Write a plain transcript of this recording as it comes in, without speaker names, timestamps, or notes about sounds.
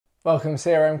Welcome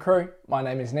CRM crew, my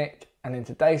name is Nick, and in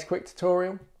today's quick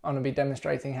tutorial I'm going to be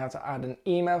demonstrating how to add an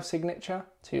email signature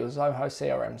to your Zoho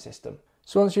CRM system.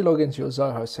 So once you log into your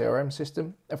Zoho CRM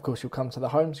system, of course you'll come to the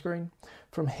home screen.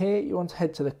 From here you want to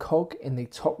head to the cog in the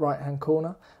top right hand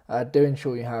corner. Do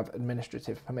ensure you have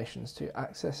administrative permissions to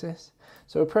access this.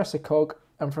 So we'll press the cog,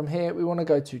 and from here we want to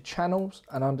go to channels,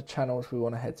 and under channels we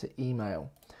want to head to email.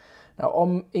 Now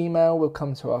on email we'll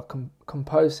come to our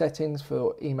compose settings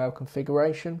for email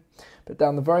configuration, but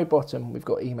down the very bottom we've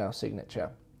got email signature,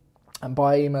 and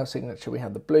by email signature we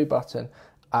have the blue button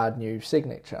add new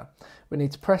signature. We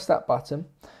need to press that button,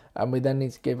 and we then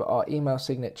need to give our email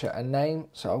signature a name,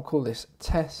 so I'll call this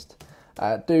test.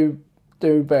 Do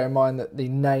bear in mind that the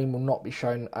name will not be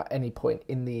shown at any point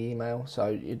in the email, so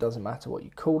it doesn't matter what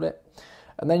you call it.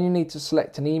 And then you need to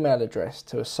select an email address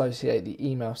to associate the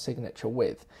email signature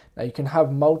with. Now you can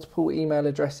have multiple email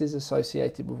addresses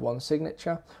associated with one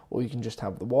signature, or you can just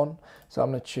have the one. So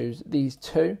I'm going to choose these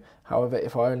two. However,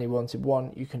 if I only wanted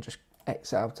one, you can just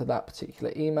X out of that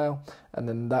particular email, and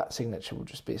then that signature will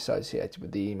just be associated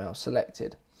with the email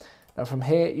selected. Now from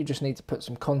here, you just need to put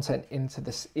some content into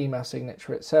this email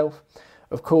signature itself.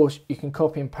 Of course, you can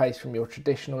copy and paste from your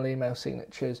traditional email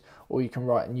signatures, or you can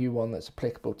write a new one that's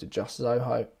applicable to just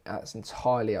Zoho. That's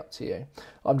entirely up to you.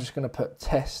 I'm just going to put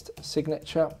test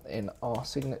signature in our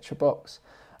signature box.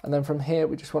 And then from here,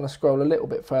 we just want to scroll a little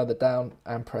bit further down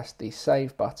and press the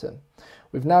save button.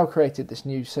 We've now created this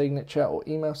new signature or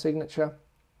email signature.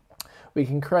 We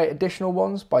can create additional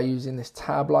ones by using this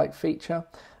tab-like feature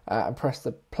and press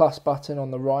the plus button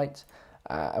on the right.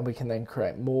 And we can then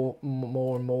create more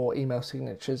and more email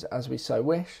signatures as we so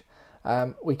wish.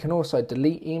 We can also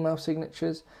delete email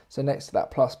signatures. So next to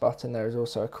that plus button there is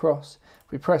also a cross.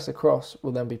 If we press a cross,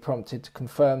 we'll then be prompted to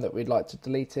confirm that we'd like to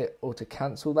delete it or to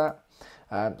cancel that.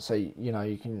 So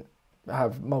you can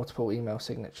have multiple email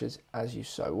signatures as you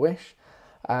so wish.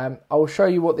 I will show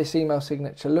you what this email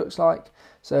signature looks like.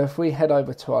 So if we head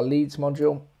over to our leads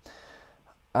module,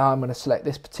 I'm going to select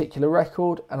this particular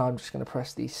record, and I'm just going to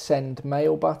press the send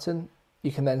mail button.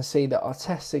 You can then see that our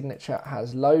test signature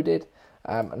has loaded,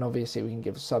 and obviously we can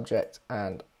give a subject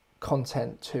and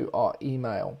content to our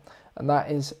email. And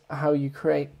that is how you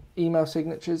create email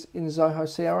signatures in Zoho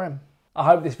CRM. I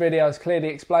hope this video has clearly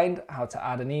explained how to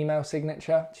add an email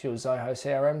signature to your Zoho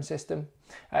CRM system.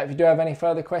 If you do have any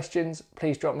further questions,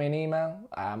 please drop me an email.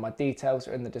 My details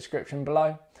are in the description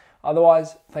below.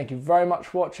 Otherwise, thank you very much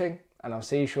for watching, and I'll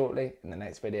see you shortly in the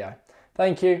next video.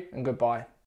 Thank you and goodbye.